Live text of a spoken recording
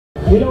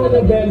You know,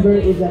 November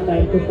is a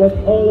time to put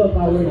all of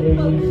our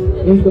learnings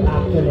into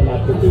action and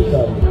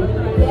application.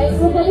 Yes,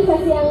 madali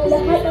kasi ang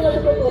lahat ng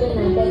natututunan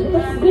natin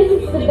because this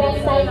is the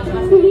best time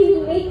to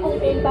really make an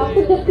impact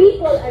to the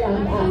people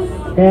around us.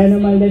 Kaya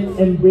naman, let's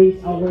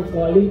embrace our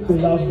calling to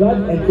love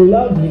God and to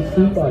love His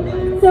people.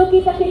 So,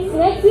 kita-kits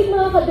next week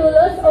mga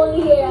kadulos,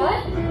 only here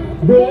at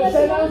Doulos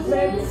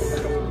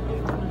Announcements!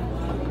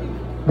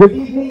 Good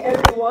evening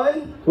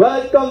everyone!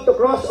 Welcome to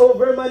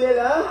Crossover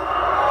Manila!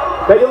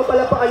 Pwede mo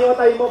pala pa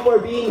tayo mo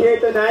for being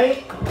here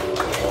tonight.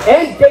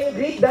 And can you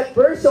greet that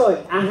person?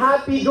 A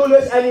happy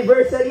Doulos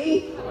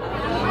anniversary!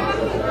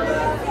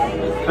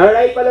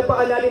 Alright,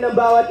 palapakan natin ang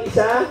bawat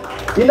isa.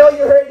 You know,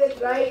 you heard it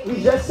right. We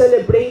just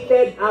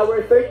celebrated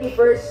our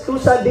 31st 2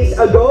 Sundays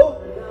ago.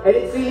 And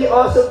it's really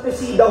awesome to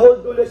see the whole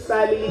Doulos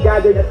family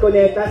gathered at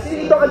Cuneta.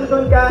 Sino dito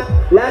doon ka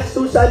last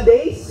 2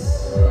 Sundays?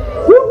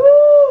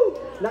 Woohoo!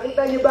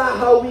 Nakita niyo ba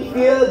how we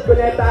feel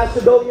Cuneta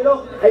Asudo? You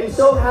know, I'm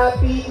so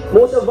happy.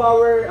 Most of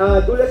our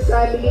Doulos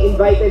family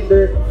invited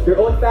their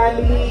own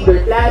family,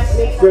 their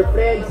classmates, their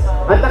friends.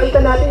 At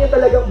nakita natin yung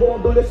talagang buong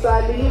Doulos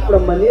family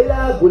from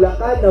Manila,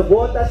 Bulacan,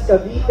 Navotas,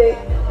 Cavite.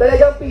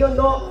 Talagang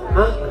pinuno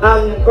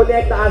ang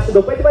Cuneta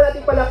Asudo. Pwede ba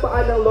natin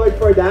palakpakan ng Lord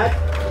for that?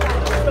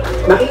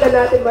 Nakita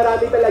natin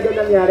marami talagang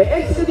nangyari.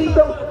 And so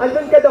dito,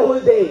 andun ka the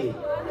whole day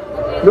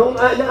ng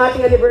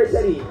ating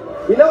anniversary.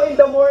 You know, in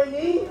the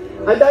morning,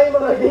 ang dami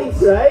mga games,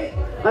 right?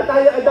 At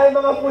ang dami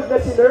mga food na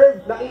sinerve.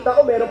 Nakita ko,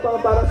 meron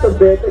pang parang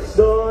sorbetes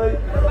doon,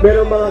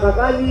 meron mga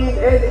kakanin,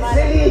 and it's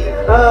really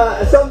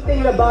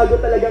something na bago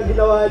talagang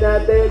ginawa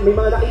natin. May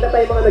mga nakita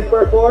tayong mga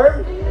nag-perform.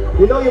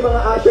 You know, yung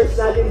mga ushers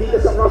natin dito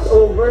sa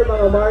crossover,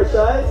 mga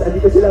marshals,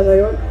 andito sila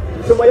ngayon.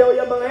 Sumayaw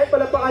yung mga yan,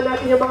 palapakan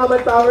natin yung mga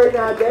manpower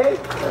natin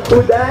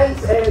who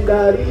dance and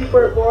really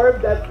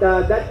perform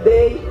that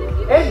day.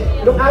 And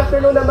nung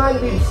afternoon naman,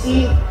 we've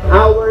seen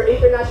our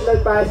international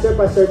pastor,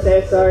 Pastor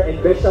Cesar and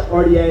Bishop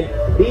Orien,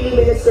 really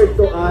ministered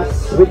to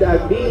us with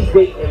a really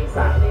great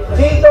impact.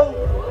 So itong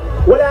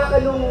wala ka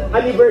nung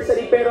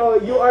anniversary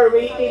pero you are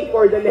waiting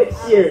for the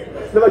next year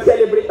na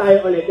mag-celebrate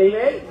tayo ulit.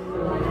 Amen?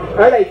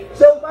 Alright,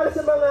 so para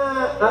sa mga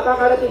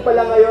kakarating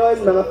pala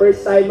ngayon, mga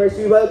first-timers,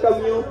 we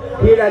welcome you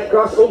here at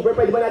Crossover.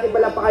 Pwede ba natin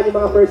palapakan yung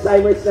mga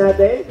first-timers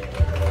natin?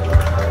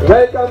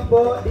 Welcome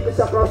po dito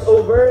sa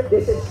Crossover.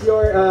 This is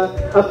your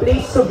a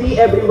place to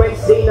be every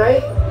Wednesday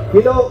night.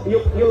 You know,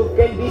 you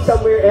can be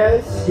somewhere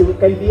else. You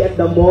can be at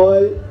the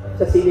mall,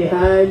 sa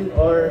sinihan,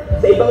 or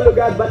sa ibang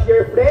lugar. But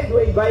your friend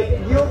who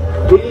invited you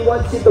really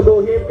wants you to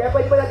go here. Kaya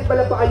pwede ba natin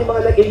palapakan yung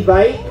mga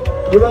nag-invite?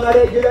 Yung mga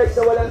regulars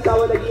na walang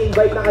sawa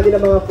nag-i-invite ng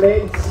kanilang mga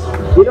friends.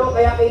 You know,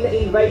 kaya kayo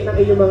na-invite ng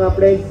inyong mga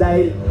friends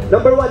dahil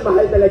number one,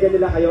 mahal talaga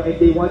nila kayo and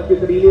they want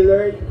you to really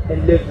learn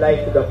and live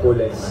life to the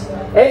fullest.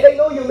 And I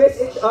know you miss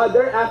each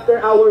other after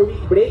our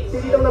week break.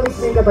 Sino nang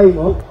na-miss mo yung katay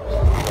mo?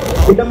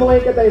 Tignan mo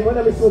nga yung katay mo,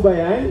 na-miss mo ba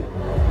yan?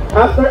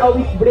 After a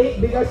week break,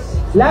 because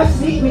last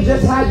week we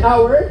just had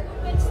our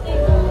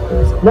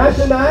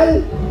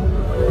National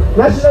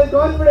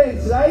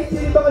Conference, right?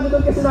 Sino ito kanunod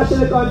ka sa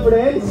National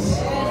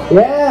Conference?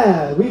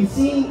 Yeah, we've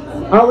seen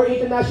our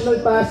international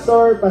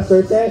pastor,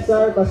 Pastor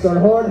Cesar, Pastor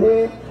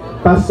Jorge,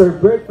 Pastor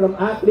Bert from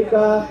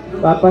Africa,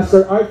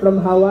 Pastor Art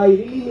from Hawaii,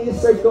 really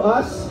ministered to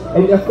us,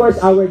 and of course,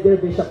 our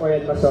dear Bishop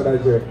Orient, Pastor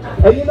Roger.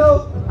 And you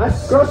know, as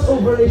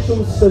crossover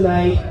issues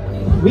tonight,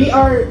 we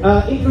are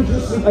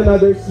introduced with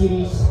another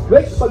series,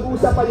 which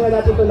pag-uusapan nga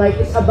natin tonight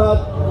is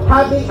about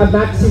having a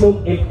maximum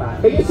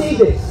impact. Can you say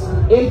this?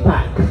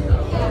 Impact.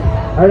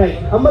 Alright,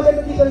 ang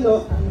maganda dito,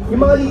 no?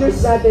 Yung mga leaders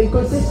natin,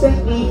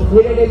 consistently,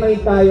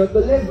 nire-remind tayo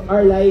to live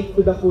our life to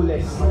the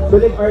fullest, to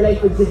live our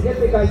life with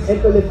significance, and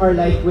to live our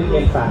life with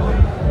impact.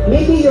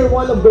 Maybe you're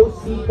one of those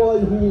people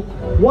who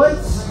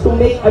wants to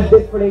make a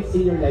difference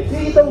in your life.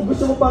 So itong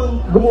gusto mo pang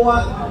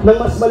gumawa ng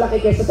mas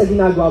malaki kaysa sa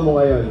ginagawa mo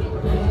ngayon.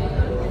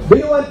 Do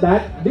you want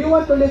that? Do you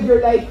want to live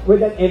your life with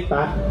an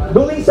impact?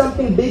 Doing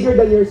something bigger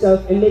than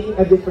yourself and making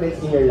a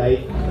difference in your life?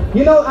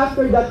 You know,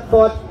 after that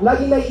thought,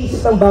 laging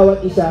naiisip ng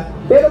bawat isa,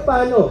 pero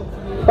paano?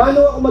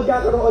 Paano ako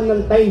magkakaroon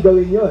ng time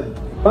gawin yon?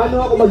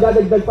 Paano ako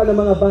magdadagdag pa ng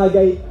mga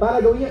bagay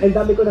para gawin yun? Ang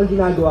dami ko nang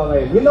ginagawa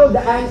ngayon. You know,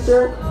 the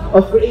answer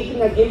of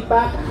creating an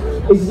impact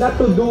is not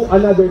to do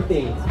another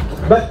thing,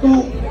 but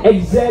to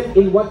excel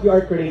in what you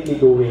are currently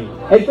doing.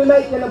 And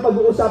tonight, yan ang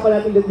pag-uusapan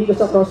natin dito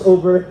sa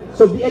crossover.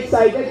 So be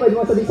excited. Pwede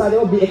mo sabihin sa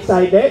atin mo, be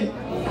excited.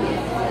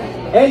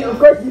 And of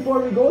course, before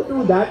we go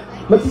through that,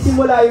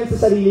 magsisimula yun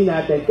sa sarili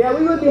natin. Kaya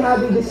we will be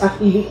having this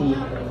activity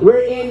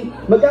wherein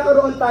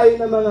magkakaroon tayo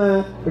ng mga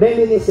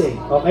reminiscing,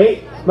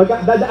 okay?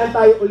 Dadaan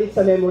tayo ulit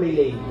sa memory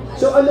lane.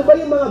 So ano ba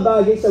yung mga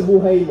bagay sa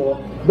buhay mo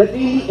that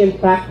really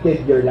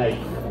impacted your life?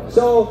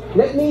 So,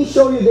 let me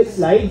show you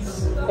these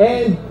slides.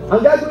 And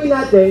ang gagawin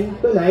natin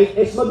tonight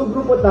is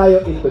magugrupo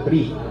tayo into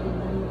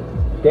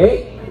 3.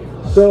 Okay?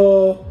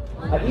 So,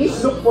 at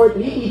least look for 3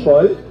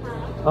 people.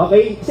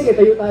 Okay? Sige,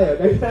 tayo tayo.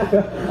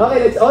 Okay,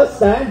 let's all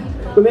stand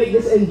to make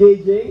this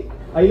engaging.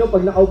 I know,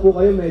 pag nakaupo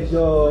kayo,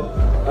 medyo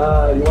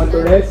you want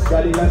to rest,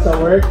 galing lang sa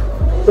work.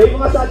 So,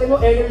 yung mga sa atin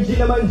mo, energy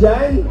naman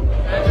dyan.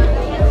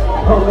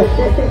 Okay.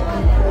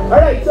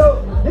 Alright, so,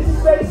 this is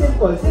very simple.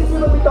 example, since we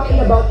will be talking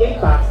about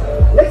impact,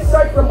 let's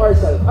start from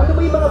ourselves. Ano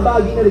ba yung mga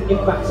bagay na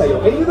nag-impact sa'yo?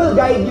 And we will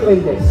guide you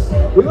in this.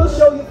 We will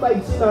show you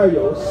 5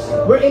 scenarios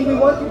wherein we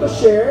want you to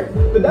share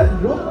to that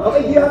group.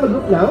 Okay, do you have a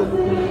group now?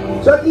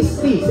 So at least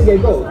 3.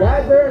 Sige, go.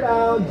 Gather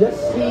around,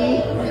 just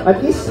 3.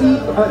 At least 3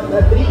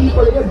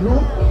 people in a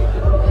group.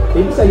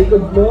 Maybe sa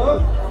likod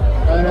mo.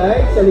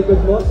 Alright, sa likod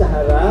mo, sa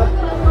harap.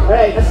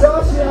 Alright, as long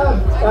as you have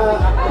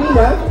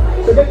Tina,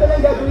 so ganito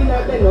lang gagawin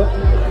natin, no?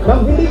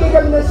 Magbibigay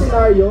kami ng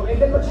scenario and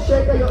then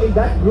mag-share kayo in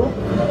that group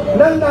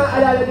nang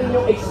naaalala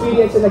ninyong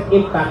experience na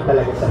nag-impact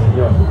talaga sa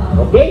inyo.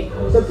 Okay?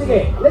 So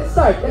sige, let's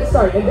start.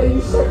 And then you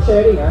start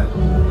sharing, ha?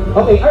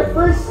 Okay, our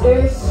first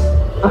is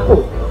a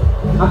quote.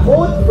 A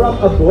quote from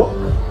a book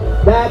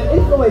that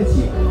influenced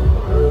you.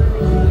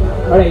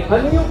 Alright,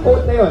 ano yung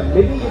quote na yun?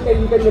 Maybe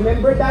you can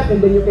remember that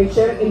and then you can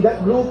share it in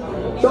that group.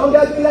 So ang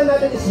gagawin lang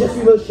natin is just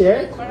we will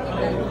share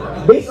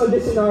based on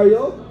this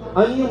scenario,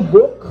 ano yung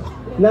book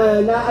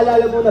na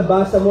naaalala mo,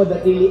 nabasa mo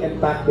that really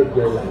impacted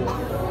your life.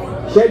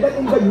 Share that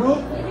in the group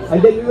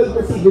and then we will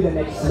proceed with the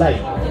next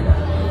slide.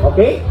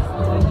 Okay?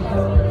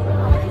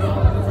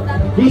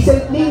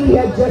 Recently, we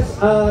had just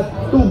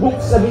 2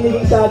 books na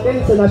binigay sa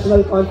atin sa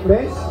national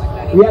conference.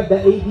 We have the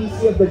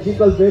ABC of the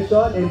Digital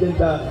Vision and then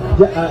the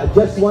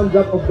Just One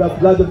Drop of the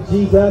Blood of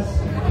Jesus.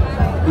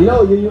 You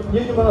know, yun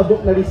yung mga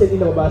book na recently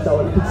nababasa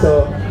ulit.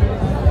 So,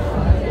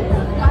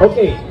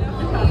 okay.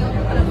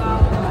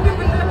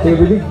 So,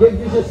 we will give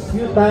you just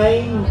few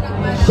time,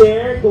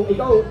 share. Kung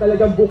ikaw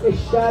talagang bookish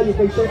ka, you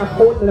can share a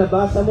quote na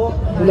nabasa mo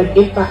na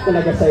nag-impact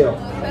talaga sa'yo.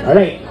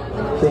 Alright.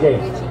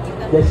 Sige.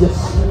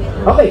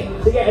 Okay.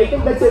 Sige, I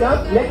think that's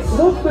enough. Let's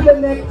move to the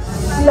next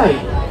slide.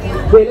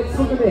 Okay, let's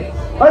move to the next.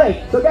 Alright.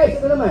 So guys,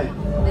 ito naman.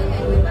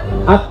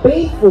 A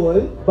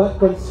painful but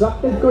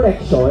constructive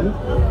correction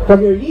from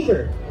your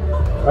leader.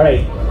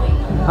 Alright.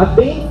 A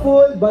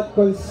painful but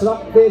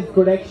constructive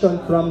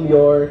correction from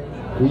your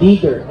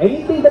leader.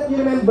 Anything that you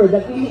remember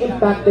that really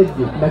impacted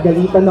you.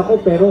 Nagalitan ako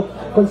pero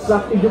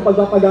constructive yung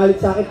pagpapagalit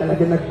sa akin,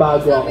 talaga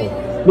nagbago ako.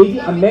 Maybe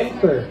a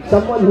mentor,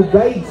 someone who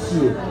guides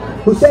you,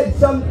 who said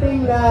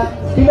something na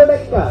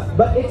pinalike ka,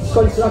 but it's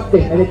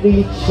constructive and it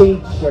really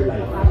changed your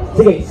life.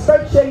 Sige,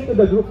 start sharing to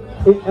the group.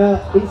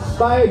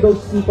 Inspire those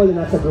people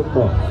na nasa group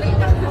mo.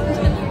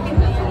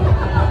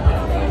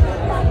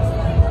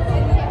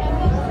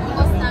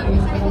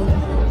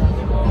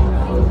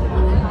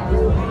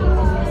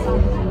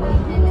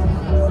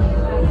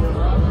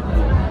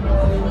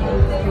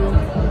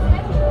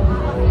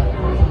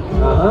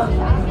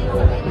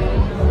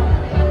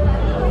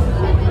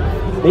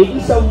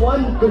 Maybe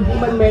someone, kung di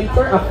man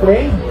mentor, a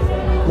friend,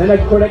 na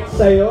nag-correct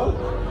sa'yo.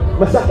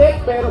 Masakit,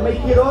 pero may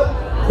kirot,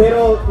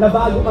 pero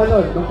nabago ka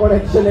nun. Yung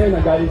correction na yun,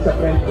 nagaling sa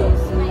friend ko.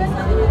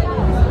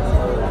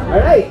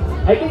 Alright,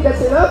 I think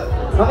that's enough.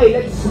 Okay,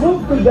 let's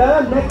move to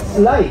the next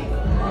slide.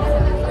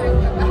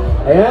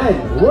 Ayan,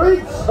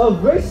 words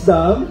of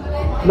wisdom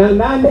ng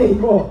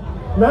nanay mo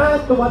na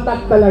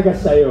tumatak talaga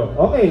sa'yo.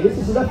 Okay, this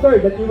is the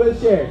third that you will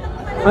share.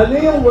 Ano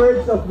yung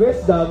words of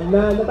wisdom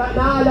na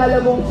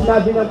naaalala mong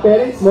sinabi ng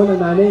parents mo,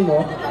 ng nanay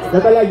mo, na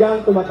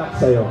talagang tumatak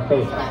sa'yo?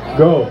 Okay,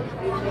 go!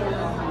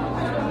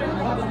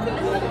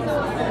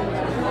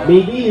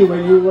 Maybe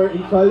when you were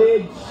in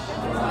college,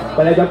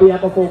 talagang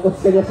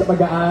pinapafocus ka niya sa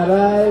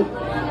pag-aaral,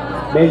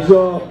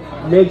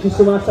 medyo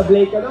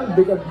sumasablay ka nun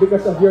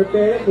because of your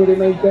parent,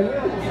 ni-remind ka niya.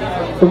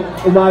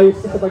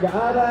 Umayos ka sa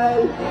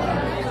pag-aaral.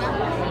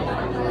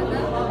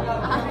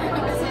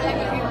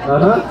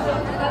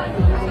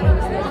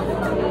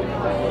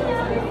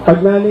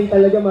 Pag nanay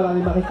talaga,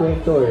 marami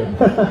makikwento eh.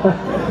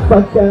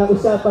 Pagka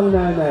usapang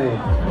nanay.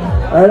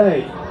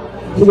 Alright.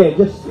 Sige,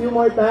 just few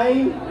more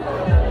time.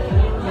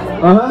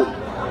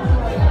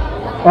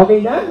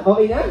 Okay na?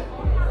 Okay na?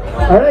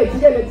 Alright,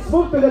 sige, let's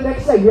move to the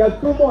next slide. We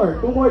have two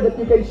more that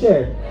you can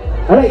share.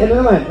 Alright,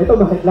 ano naman? Ito,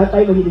 lahat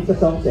tayo mahilig sa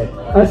song set.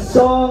 A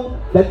song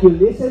that you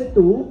listen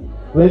to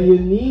when you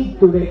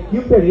need to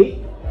recuperate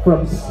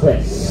from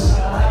stress.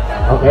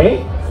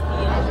 Okay?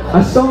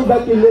 A song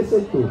that you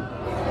listen to.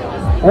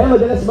 Ay,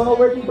 madalas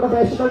mga working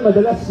professional,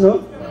 madalas,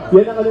 no?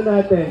 Yan ang ano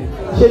natin,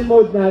 chill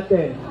mode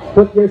natin.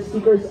 Put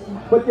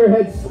your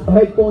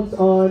headphones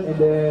on, and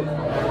then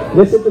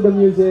listen to the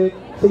music.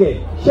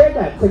 Sige, share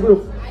that sa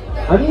group.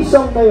 Ano yung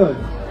song na yun?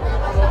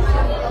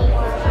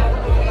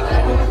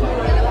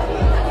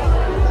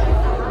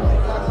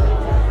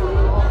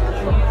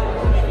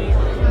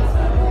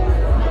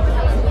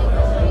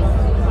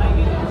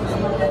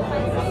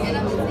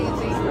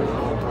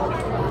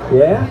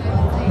 Yeah?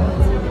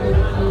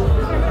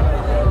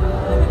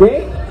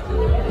 Okay?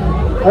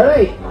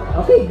 Alright.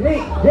 Okay,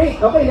 great.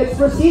 Okay, let's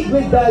proceed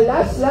with the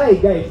last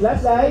slide, guys.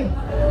 Last slide.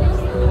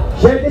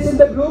 Share this in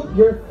the group.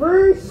 Your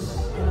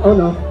first... Oh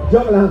no,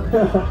 joke lang.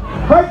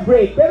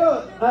 Heartbreak.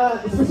 Pero,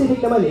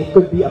 specific naman, it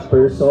could be a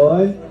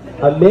person,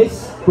 a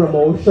missed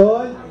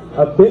promotion,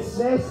 a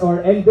business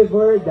or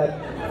endeavor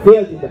that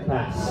failed in the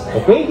past.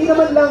 Okay? Hindi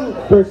naman lang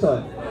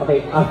person.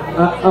 Okay,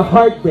 a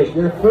heartbreak.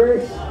 Your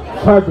first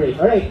heartbreak.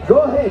 Alright,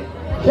 go ahead.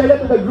 Share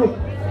that to the group.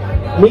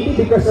 Maybe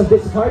because of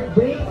this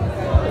heartbreak,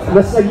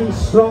 mas naging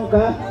strong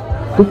ka,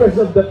 because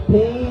of the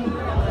pain.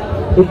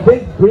 It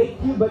didn't break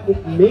you, but it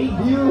made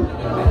you.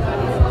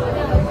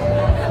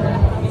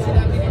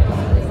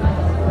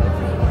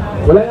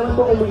 Wala naman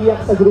po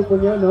umiiyak sa grupo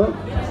nyo, no?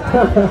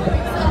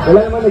 Wala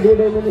naman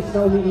nagre-reminisce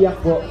na umiiyak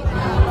po.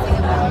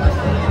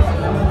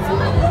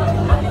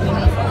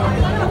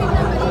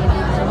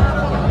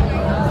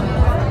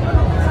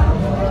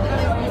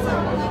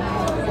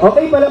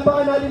 Okay,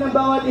 palampakan natin ang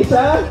bawat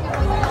isa.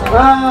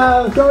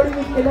 Sorry,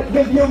 we cannot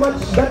give you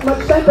that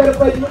much time, pero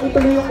pwede nyo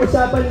ituloy yung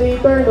usapan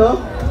later, no?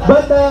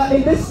 But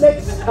in this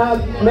next,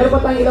 meron pa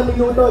tayong ilang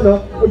minuto,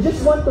 no? I just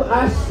want to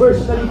ask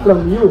personally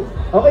from you.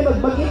 Okay,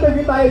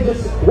 mag-interview tayo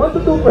just 1 to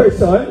 2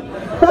 person.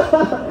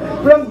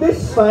 From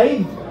this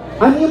 5,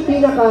 ano yung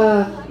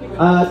pinaka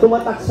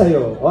tumatak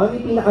sa'yo? O ano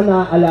yung pinaka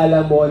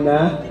naaalala mo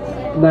na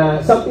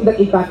something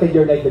that impacted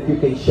your life that you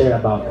can share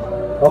about?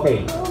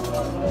 Okay.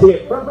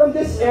 Sige, from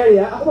this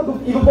area, ako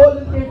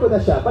i-volunteer ko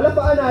na siya.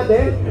 Palapakan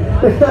natin.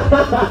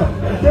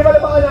 Sige,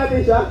 palapakan natin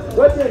siya.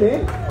 What's your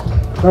name?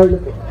 Carlo.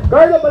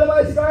 Carlo,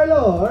 palapakan si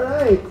Carlo.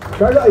 Alright.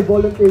 Carlo, I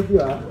volunteered you,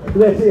 ah.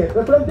 Sige,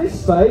 from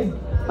this 5,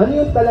 ano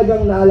yung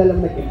talagang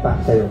naalalang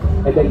nag-impact sa'yo?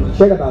 And then,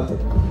 share about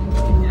it.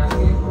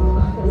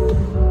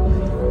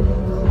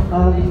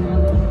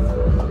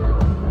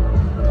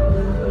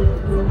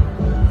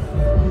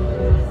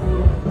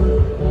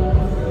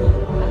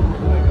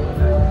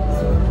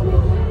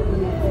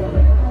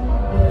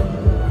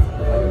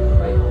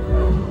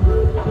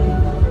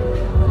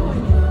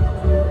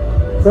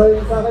 So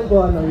yung sa akin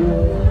po,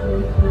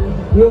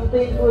 yung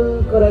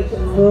painful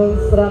correction,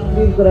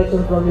 constructive correction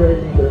from your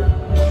leader.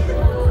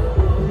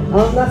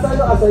 Nasa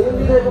ano kasi,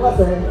 yung leader ko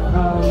kasi,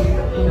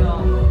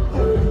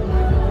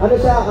 ano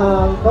siya,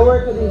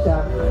 ka-work ko din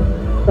siya.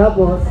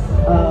 Tapos,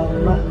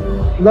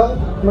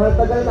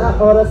 matagal na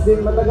oras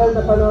din, matagal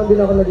na panahon din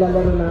ako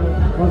naglalaro ng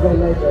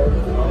Mobile Legends.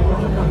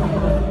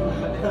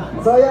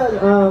 So yan,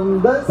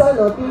 doon sa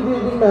team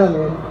building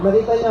namin,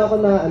 nakita niya ako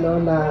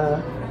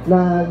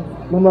na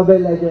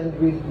Mobile Legends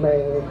with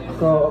my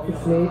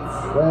co-office mates.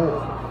 Well,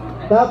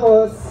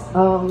 tapos,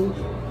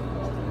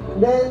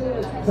 then,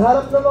 sa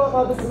harap ng mga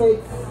co-office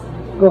mates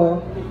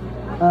ko,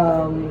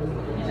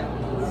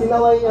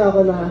 sinaway niya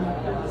ako na,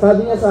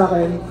 sabi niya sa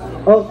akin,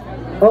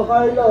 Oh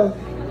Carlo,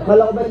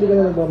 akala ko ba hindi ka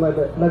na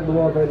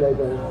nag-Mobile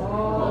Legends?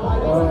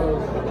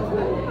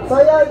 So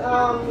yan,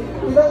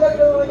 tinanggap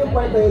ko naman yung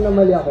part na yun na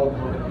mali ako.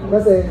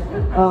 Kasi,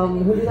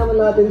 hindi naman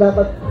natin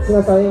dapat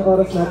sinasayang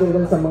oras natin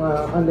dun sa mga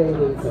online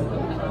games.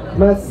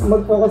 Mas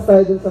mag-focus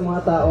tayo dun sa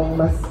mga taong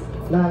mas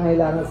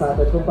nangangailangan sa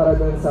atin kumpara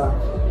dun sa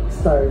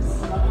stars.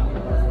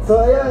 So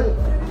ayan,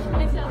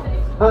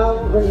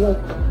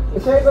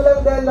 share ko lang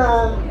din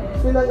na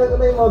sinanggal ko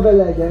na yung Mobile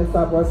Legends.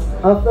 Tapos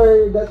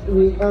after that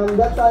week,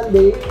 that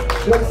Sunday,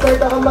 nag-start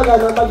ako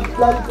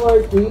mag-plan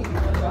 40.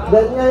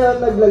 Then ngayon,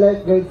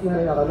 nagla-life guides na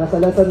rin ako. Nasa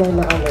lesson 9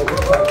 na ako.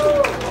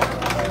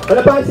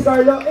 Palapakan si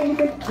Carlo.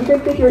 You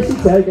can take your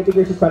seats, You can take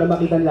your seats para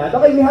makita lahat.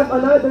 Okay, we have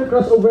another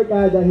crossover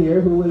kada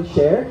here who will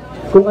share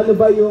kung ano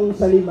ba yung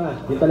sa 5,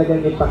 yung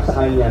talagang impact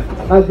sa kanya.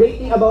 Great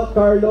thing about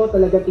Carlo,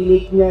 talaga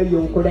tinake niya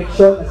yung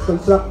correction as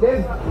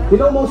constructive. You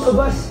know, most of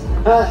us,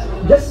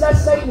 just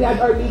last night we had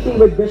our meeting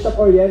with Bishop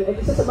Oriel, and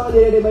isa sa mga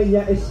nire-remind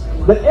niya is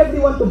that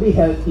everyone to be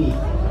healthy.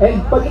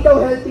 And pag ikaw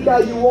healthy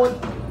ka, you won't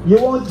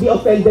be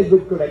offended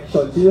with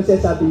corrections. Yun yung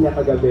sinasabi niya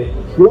kagabi.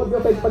 You won't be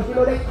offended. Pag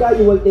kinorek ka,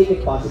 you will take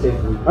it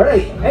positively.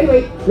 Alright,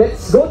 anyway,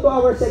 let's go to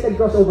our second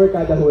crossover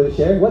kada who will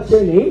share. What's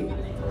your name?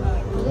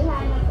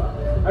 Johanna po.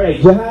 Alright,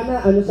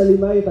 Johanna, ano sa 5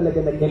 yung talaga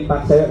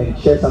nag-impact sa'yo and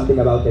share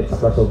something about it sa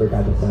crossover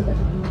kada sa atin.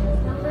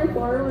 Number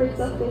 4, words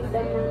of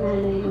wisdom ng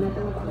nanay na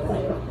tumatak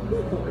sa'yo.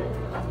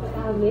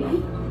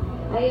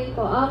 Ayun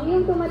po,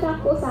 yung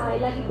tumatak po sa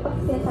akin, lagi ko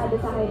kasi sinasabi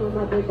sa akin ng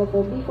mother ko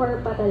po, before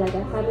pa talaga,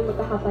 sabi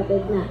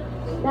magkakapatid na,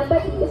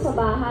 dapat dito sa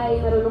bahay,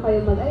 marunong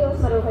kayong mag-ayos,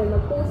 marunong kayong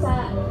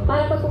magpusa,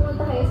 para pag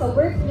pumunta kayo sa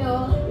work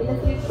nyo, in the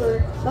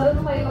future,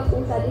 marunong kayong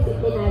magpusa,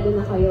 disiplinado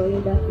na kayo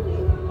in the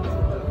future.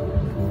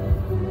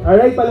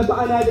 Alright,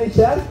 palampakan natin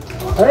siya.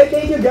 Alright,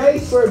 thank you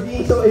guys for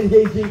being so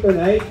engaging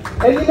tonight.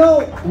 And you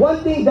know,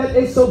 one thing that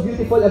is so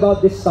beautiful about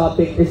this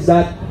topic is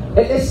that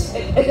it is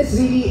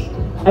really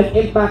an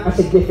impact, a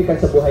significance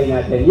sa buhay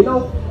natin. You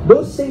know,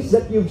 those things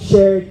that you've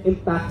shared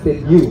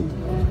impacted you.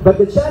 But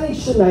the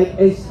challenge tonight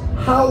is,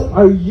 how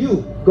are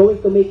you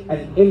going to make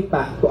an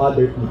impact to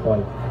other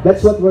people?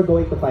 That's what we're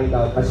going to find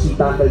out as we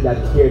tackle that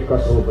here at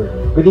Crossover.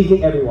 Good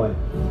evening, everyone.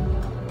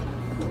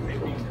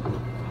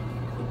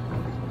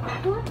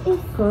 What is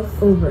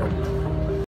crossover?